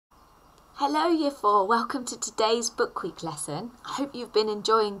Hello Year 4, welcome to today's Book Week lesson. I hope you've been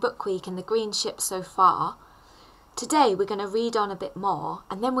enjoying Book Week and the Green Ship so far. Today we're going to read on a bit more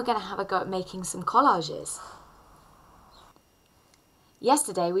and then we're going to have a go at making some collages.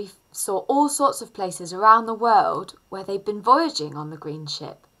 Yesterday we saw all sorts of places around the world where they've been voyaging on the Green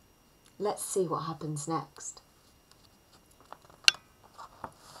Ship. Let's see what happens next.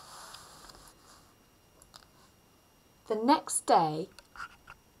 The next day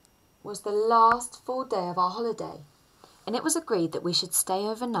was the last full day of our holiday, and it was agreed that we should stay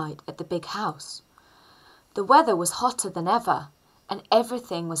overnight at the big house. The weather was hotter than ever, and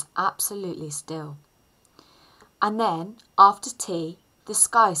everything was absolutely still. And then, after tea, the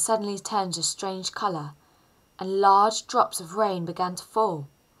sky suddenly turned a strange colour, and large drops of rain began to fall.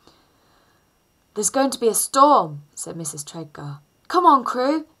 "There's going to be a storm," said Mrs. Treadgar. "Come on,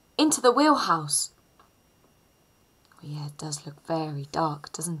 crew, into the wheelhouse." Yeah, it does look very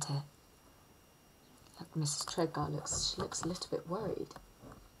dark, doesn't it? Look, Mrs. Treadgar looks a little bit worried.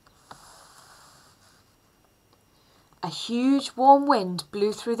 A huge warm wind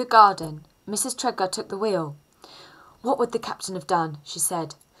blew through the garden. Mrs. Treadgar took the wheel. "What would the captain have done?" she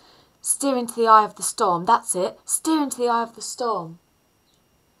said. "Steer into the eye of the storm, that's it, steer into the eye of the storm."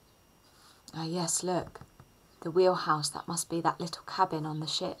 Ah yes, look, the wheelhouse, that must be that little cabin on the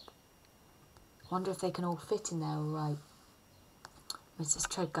ship. I wonder if they can all fit in there all right. Mrs.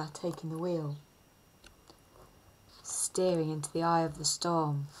 Treadgar taking the wheel. Steering into the eye of the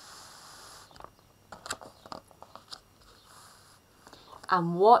storm.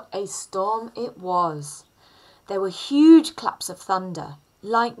 And what a storm it was! There were huge claps of thunder.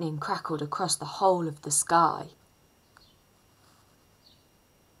 Lightning crackled across the whole of the sky.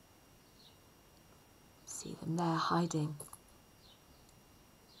 See them there hiding.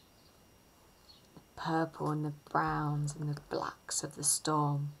 The purple and the browns and the blacks of the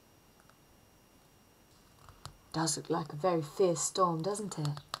storm. Does look like a very fierce storm, doesn't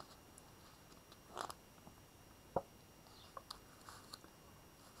it?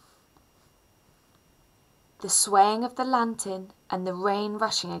 The swaying of the lantern and the rain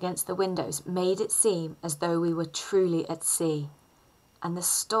rushing against the windows made it seem as though we were truly at sea, and the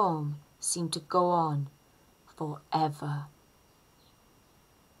storm seemed to go on forever.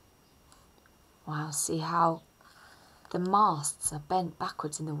 Wow, see how the masts are bent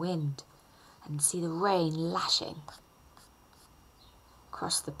backwards in the wind, and see the rain lashing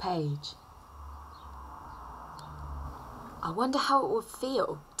across the page. I wonder how it would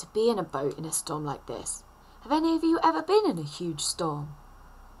feel to be in a boat in a storm like this. Have any of you ever been in a huge storm?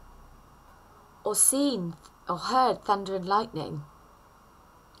 Or seen or heard thunder and lightning?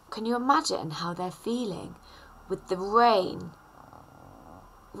 Can you imagine how they're feeling with the rain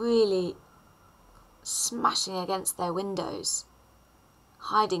really smashing against their windows,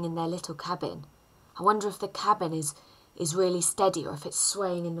 hiding in their little cabin? I wonder if the cabin is really steady or if it's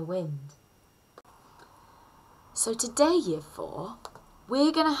swaying in the wind. So today, Year 4,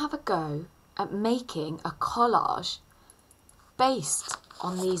 we're going to have a go at making a collage based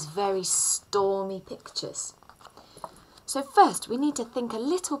on these very stormy pictures. So first, we need to think a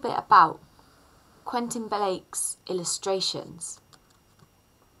little bit about Quentin Blake's illustrations.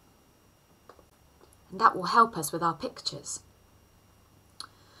 And that will help us with our pictures.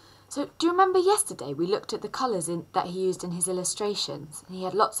 So do you remember yesterday we looked at the colours that he used in his illustrations? And he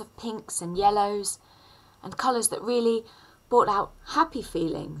had lots of pinks and yellows and colours that really brought out happy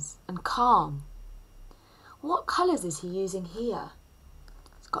feelings and calm. What colours is he using here?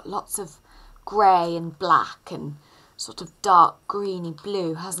 He's got lots of grey and black and sort of dark greeny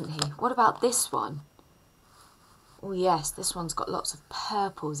blue, hasn't he? What about this one? Oh yes, this one's got lots of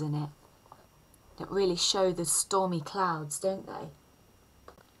purples in it that really show the stormy clouds, don't they?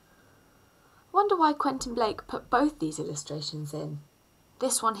 I wonder why Quentin Blake put both these illustrations in.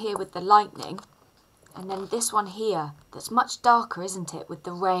 This one here with the lightning, and then this one here that's much darker, isn't it, with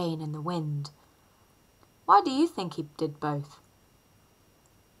the rain and the wind. Why do you think he did both?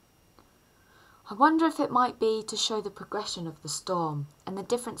 I wonder if it might be to show the progression of the storm and the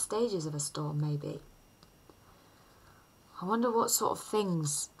different stages of a storm, maybe. I wonder what sort of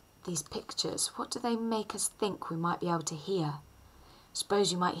things, these pictures, what do they make us think we might be able to hear?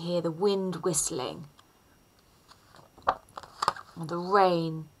 Suppose you might hear the wind whistling, or the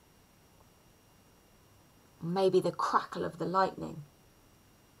rain, maybe the crackle of the lightning.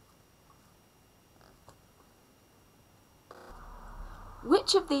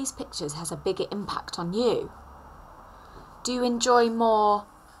 Which of these pictures has a bigger impact on you? Do you enjoy more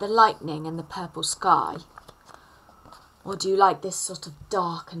the lightning and the purple sky? Or do you like this sort of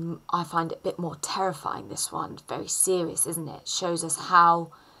dark, and I find it a bit more terrifying, this one. Very serious, isn't it? It shows us how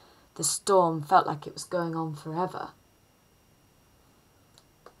the storm felt like it was going on forever.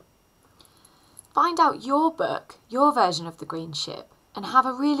 Find out your book, your version of the green ship, and have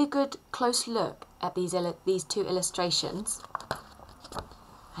a really good close look at these two illustrations.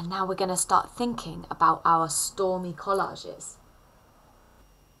 And now we're going to start thinking about our stormy collages.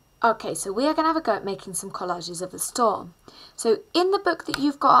 Okay, so we are going to have a go at making some collages of the storm. So in the book that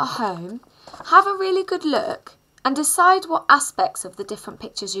you've got at home, have a really good look and decide what aspects of the different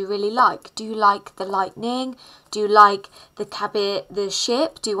pictures you really like. Do you like the lightning? Do you like the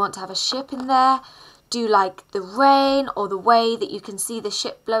ship? Do you want to have a ship in there? Do you like the rain or the way that you can see the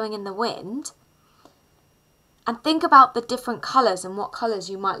ship blowing in the wind? And think about the different colours and what colours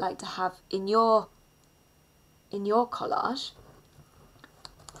you might like to have in your collage.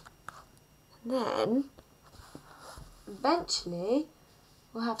 And then, eventually,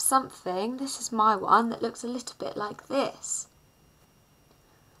 we'll have something, this is my one, that looks a little bit like this.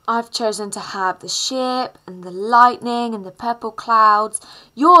 I've chosen to have the ship and the lightning and the purple clouds.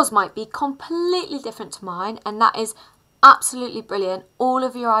 Yours might be completely different to mine, and that is absolutely brilliant. All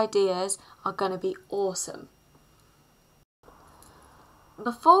of your ideas are going to be awesome.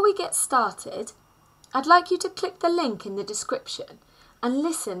 Before we get started, I'd like you to click the link in the description and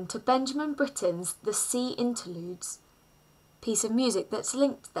listen to Benjamin Britten's The Sea Interludes piece of music that's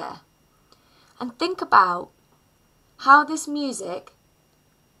linked there. And think about how this music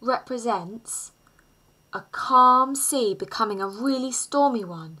represents a calm sea becoming a really stormy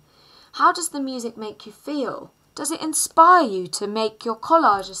one. How does the music make you feel? Does it inspire you to make your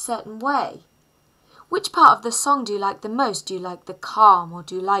collage a certain way? Which part of the song do you like the most? Do you like the calm, or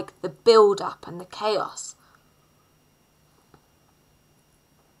do you like the build-up and the chaos?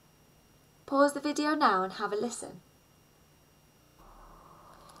 Pause the video now and have a listen.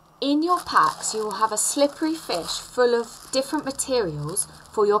 In your packs you will have a slippery fish full of different materials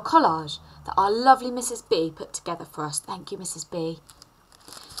for your collage that our lovely Mrs. B put together for us. Thank you, Mrs. B.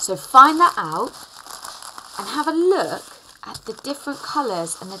 So find that out and have a look at the different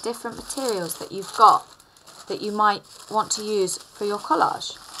colours and the different materials that you've got that you might want to use for your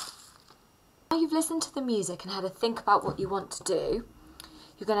collage. Now you've listened to the music and had a think about what you want to do,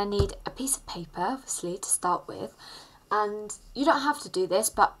 you're going to need a piece of paper, obviously, to start with. And you don't have to do this,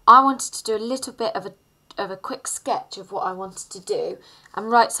 but I wanted to do a little bit of a quick sketch of what I wanted to do and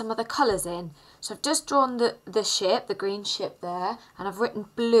write some of the colours in. So I've just drawn the ship, the green ship there, and I've written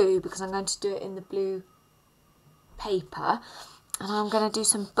blue because I'm going to do it in the blue paper. And I'm going to do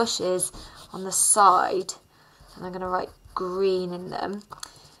some bushes on the side, and I'm going to write green in them.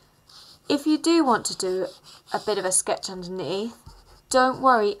 If you do want to do a bit of a sketch underneath, don't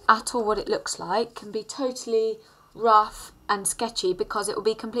worry at all what it looks like. It can be totally rough and sketchy because it will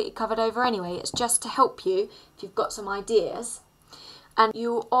be completely covered over anyway. It's just to help you if you've got some ideas. And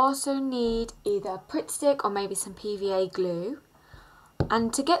you also need either a Pritt stick or maybe some PVA glue.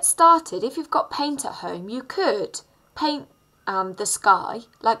 And to get started, if you've got paint at home, you could paint the sky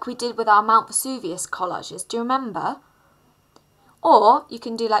like we did with our Mount Vesuvius collages. Do you remember? Or you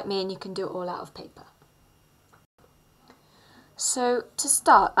can do like me and you can do it all out of paper. So to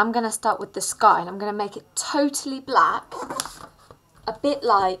start, I'm going to start with the sky, and I'm going to make it totally black, a bit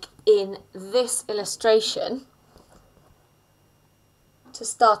like in this illustration to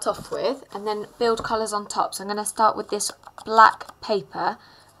start off with, and then build colours on top. So I'm going to start with this black paper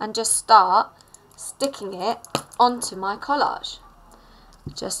and just start sticking it onto my collage.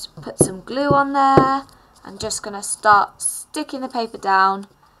 Just put some glue on there and just going to start sticking the paper down,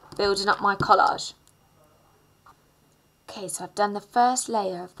 building up my collage. Okay, so I've done the first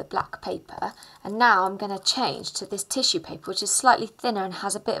layer of the black paper, and now I'm going to change to this tissue paper, which is slightly thinner and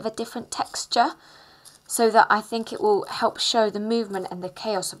has a bit of a different texture, so that I think it will help show the movement and the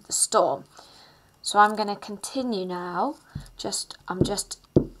chaos of the storm. So I'm going to continue now. I'm just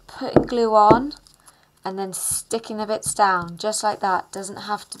putting glue on and then sticking the bits down, just like that. Doesn't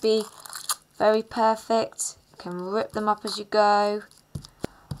have to be very perfect. You can rip them up as you go.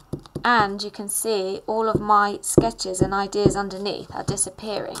 And you can see all of my sketches and ideas underneath are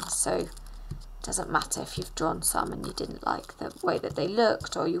disappearing, so it doesn't matter if you've drawn some and you didn't like the way that they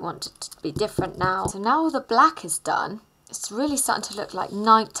looked or you want it to be different now. So now all the black is done, it's really starting to look like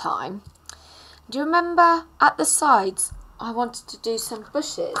night time. Do you remember at the sides I wanted to do some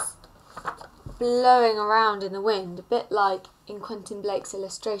bushes blowing around in the wind, a bit like in Quentin Blake's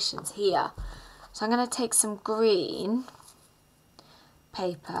illustrations here. So I'm going to take some green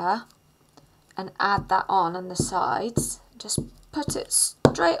paper and add that on the sides. Just put it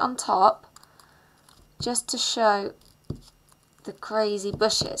straight on top just to show the crazy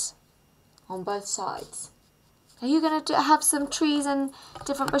bushes on both sides. Are you going to have some trees and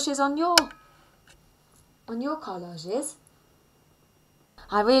different bushes on your collages?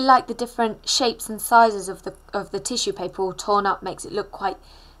 I really like the different shapes and sizes of the tissue paper all torn up. Makes it look quite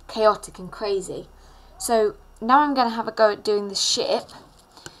chaotic and crazy. So now I'm going to have a go at doing the ship.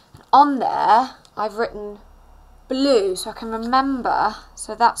 On there I've written blue so I can remember,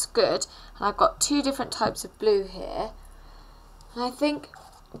 so that's good. And I've got 2 different types of blue here. And I think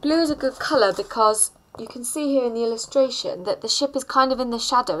blue is a good colour because you can see here in the illustration that the ship is kind of in the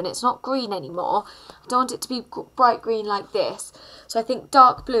shadow and it's not green anymore. I don't want it to be bright green like this. So I think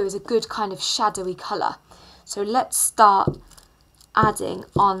dark blue is a good kind of shadowy colour. So let's start adding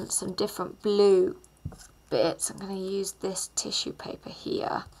on some different blue bits. I'm going to use this tissue paper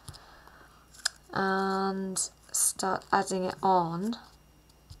here and start adding it on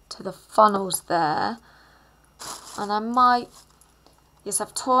to the funnels there. And I might... Yes,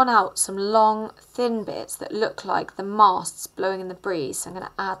 I've torn out some long, thin bits that look like the masts blowing in the breeze, so I'm going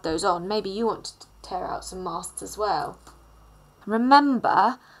to add those on. Maybe you want to tear out some masts as well.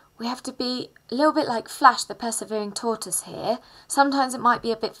 Remember, we have to be a little bit like Flash, the persevering tortoise here. Sometimes it might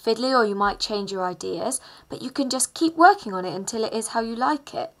be a bit fiddly or you might change your ideas, but you can just keep working on it until it is how you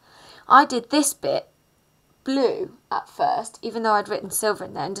like it. I did this bit blue at first, even though I'd written silver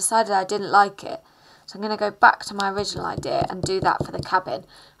in there, and decided I didn't like it. So I'm going to go back to my original idea and do that for the cabin.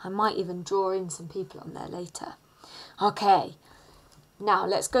 I might even draw in some people on there later. Okay, now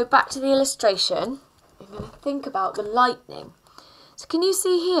let's go back to the illustration. I'm going to think about the lightning. So can you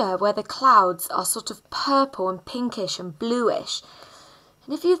see here where the clouds are sort of purple and pinkish and bluish?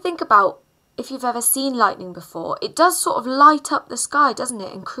 And if you think about, if you've ever seen lightning before, it does sort of light up the sky, doesn't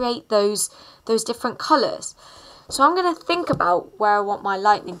it? And create those different colours. So I'm going to think about where I want my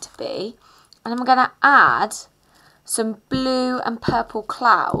lightning to be. And I'm going to add some blue and purple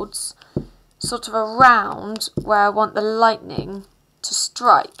clouds sort of around where I want the lightning to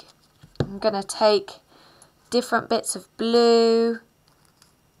strike. I'm going to take different bits of blue,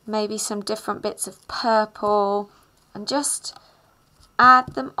 maybe some different bits of purple, and just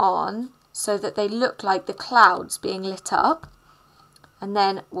add them on so that they look like the clouds being lit up. And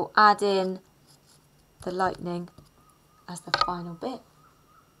then we'll add in the lightning as the final bit.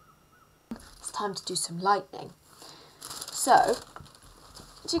 It's time to do some lightning. So,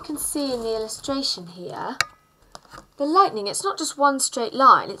 as you can see in the illustration here, the lightning, it's not just one straight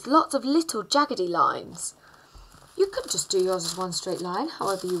line, it's lots of little jaggedy lines. You could just do yours as one straight line,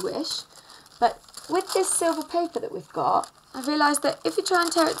 however you wish. But with this silver paper that we've got, I realised that if you try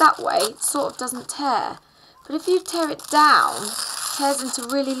and tear it that way, it sort of doesn't tear. But if you tear it down, it tears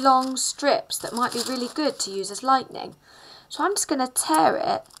into really long strips that might be really good to use as lightning. So I'm just going to tear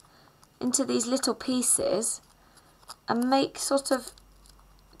it into these little pieces and make sort of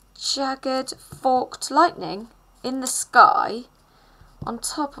jagged, forked lightning in the sky on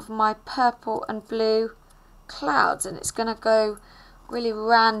top of my purple and blue clouds, and it's going to go really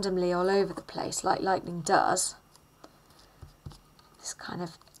randomly all over the place like lightning does. Just kind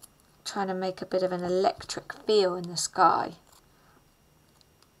of trying to make a bit of an electric feel in the sky.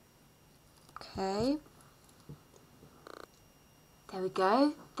 Okay. There we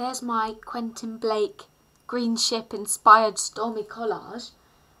go. There's my Quentin Blake green ship inspired stormy collage.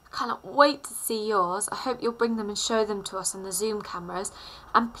 I cannot wait to see yours. I hope you'll bring them and show them to us on the Zoom cameras.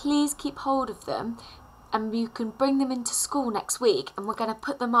 And please keep hold of them. And you can bring them into school next week and we're going to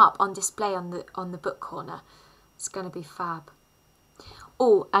put them up on display on the book corner. It's going to be fab.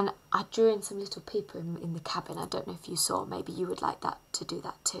 Oh, and I drew in some little people in the cabin. I don't know if you saw. Maybe you would like that to do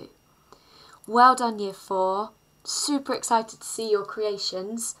that too. Well done, Year 4. Super excited to see your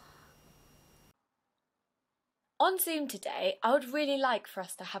creations. On Zoom today, I would really like for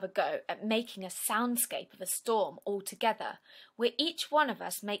us to have a go at making a soundscape of a storm all together, where each one of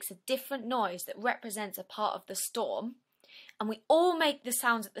us makes a different noise that represents a part of the storm, and we all make the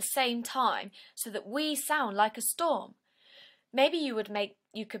sounds at the same time so that we sound like a storm. Maybe you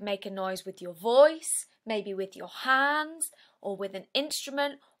could make a noise with your voice, maybe with your hands, or with an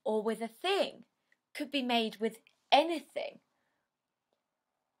instrument, or with a thing. Could be made with anything.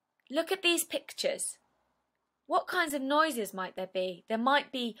 Look at these pictures. What kinds of noises might there be? There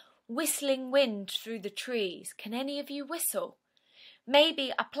might be whistling wind through the trees. Can any of you whistle?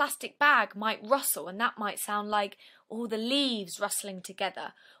 Maybe a plastic bag might rustle and that might sound like all the leaves rustling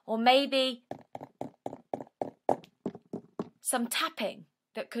together. Or maybe some tapping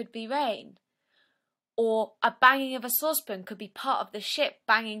that could be rain. Or a banging of a saucepan could be part of the ship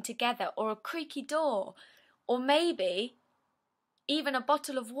banging together, or a creaky door. Or maybe even a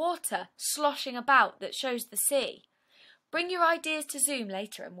bottle of water sloshing about that shows the sea. Bring your ideas to Zoom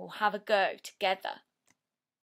later and we'll have a go together.